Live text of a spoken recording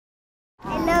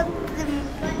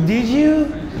Did you?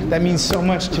 That means so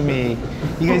much to me.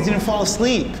 You guys didn't fall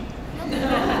asleep.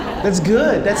 That's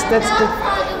good. That's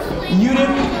you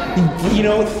didn't. You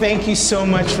know, thank you so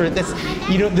much for that's.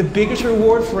 You know, the biggest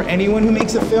reward for anyone who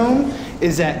makes a film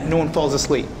is that no one falls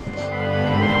asleep.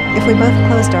 If we both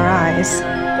closed our eyes,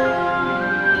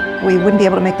 we wouldn't be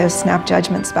able to make those snap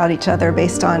judgments about each other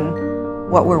based on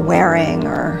what we're wearing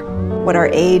or what our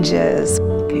age is.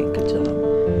 Okay, good job.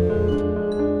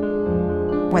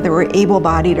 Whether we're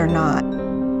able-bodied or not.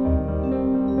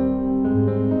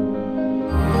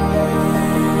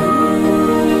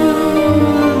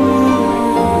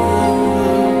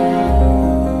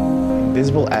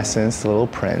 Invisible Essence, The Little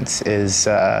Prince, is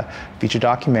a feature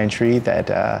documentary that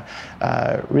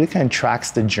really kind of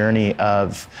tracks the journey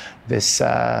of this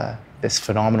this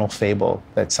phenomenal fable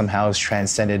that somehow has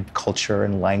transcended culture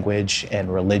and language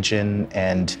and religion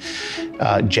and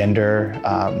gender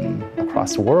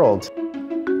across the world.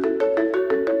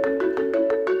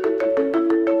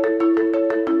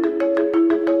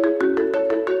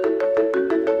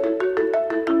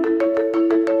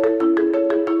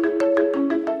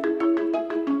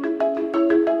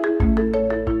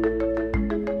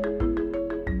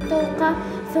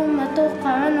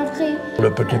 Le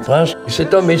Petit Prince,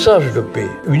 c'est un message de paix,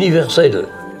 universel.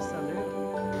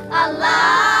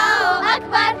 Allahu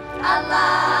Akbar,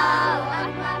 Allahu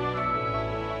Akbar.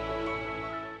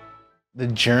 The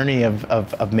journey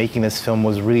of making this film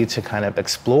was really to kind of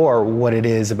explore what it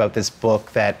is about this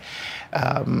book that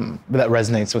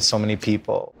resonates with so many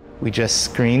people. We just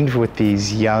screened with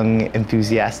these young,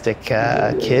 enthusiastic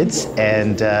kids,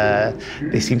 and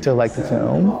they seemed to like the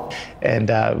film,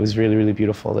 and it was really, really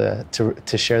beautiful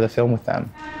to share the film with them.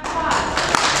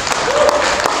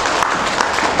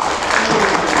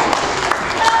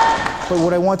 But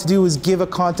what I want to do is give a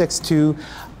context to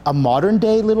a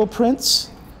modern-day Little Prince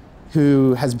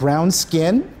who has brown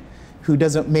skin, who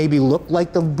doesn't maybe look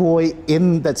like the boy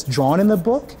that's drawn in the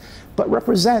book, but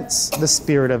represents the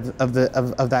spirit of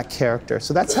that character.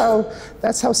 So that's how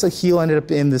Sahil ended up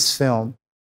in this film.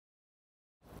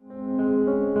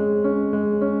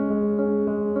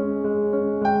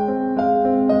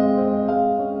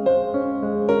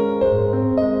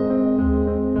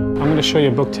 I'm going to show you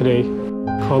a book today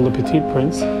called Le Petit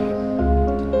Prince.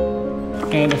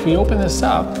 And if we open this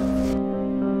up,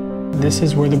 this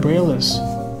is where the Braille is.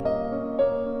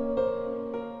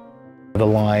 The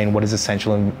line, what is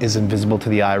essential and is invisible to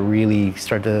the eye, really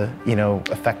started to, you know,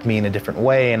 affect me in a different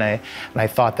way. And I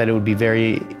thought that it would be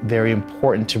very, very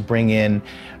important to bring in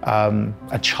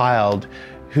a child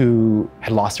who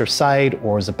had lost their sight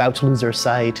or was about to lose their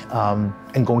sight,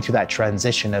 and going through that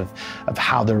transition of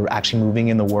how they're actually moving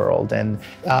in the world. And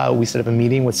we set up a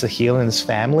meeting with Sahil and his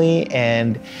family,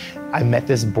 and I met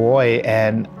this boy,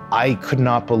 and I could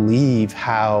not believe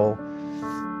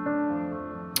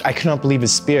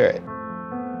his spirit.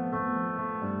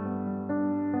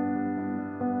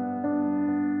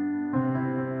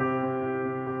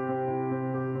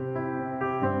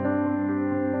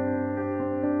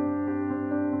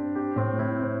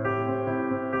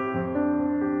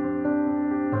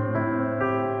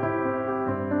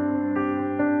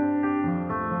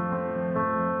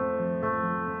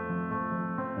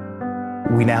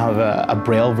 We now have a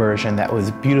Braille version that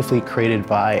was beautifully created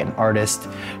by an artist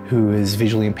who is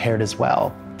visually impaired as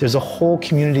well. There's a whole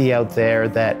community out there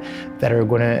that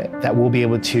will be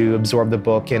able to absorb the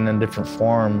book in a different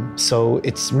form. So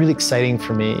it's really exciting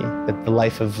for me that the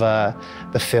life of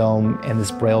the film and this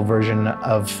Braille version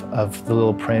of The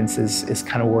Little Prince is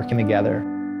kind of working together.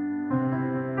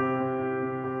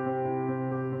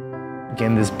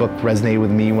 Again, this book resonated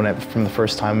with me from the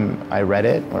first time I read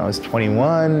it when I was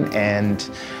 21, and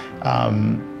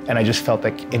I just felt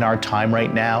like in our time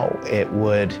right now, it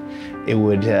wouldn't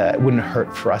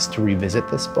hurt for us to revisit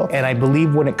this book. And I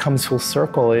believe when it comes full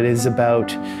circle, it is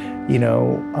about, you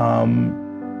know,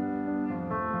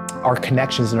 our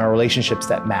connections and our relationships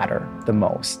that matter the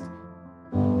most.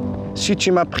 Si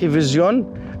tu m'apprivisionnes,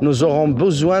 nous aurons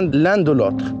besoin l'un de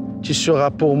l'autre. Tu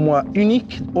seras pour moi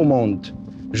unique au monde.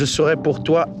 Je serai pour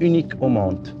toi unique au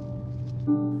monde.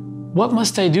 What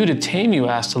must I do to tame you?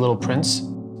 Asked the little prince.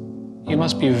 You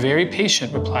must be very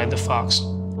patient, replied the fox.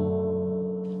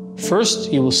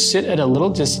 First, you will sit at a little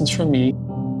distance from me.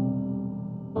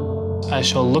 I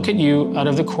shall look at you out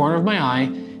of the corner of my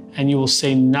eye, and you will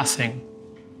say nothing.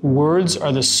 Words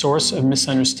are the source of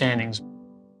misunderstandings.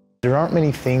 There aren't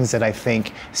many things that I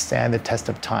think stand the test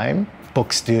of time.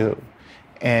 Books do.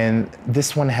 And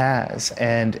this one has,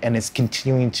 and it's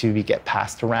continuing to get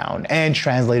passed around and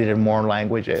translated in more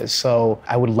languages. So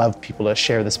I would love people to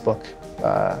share this book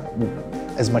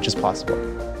as much as possible.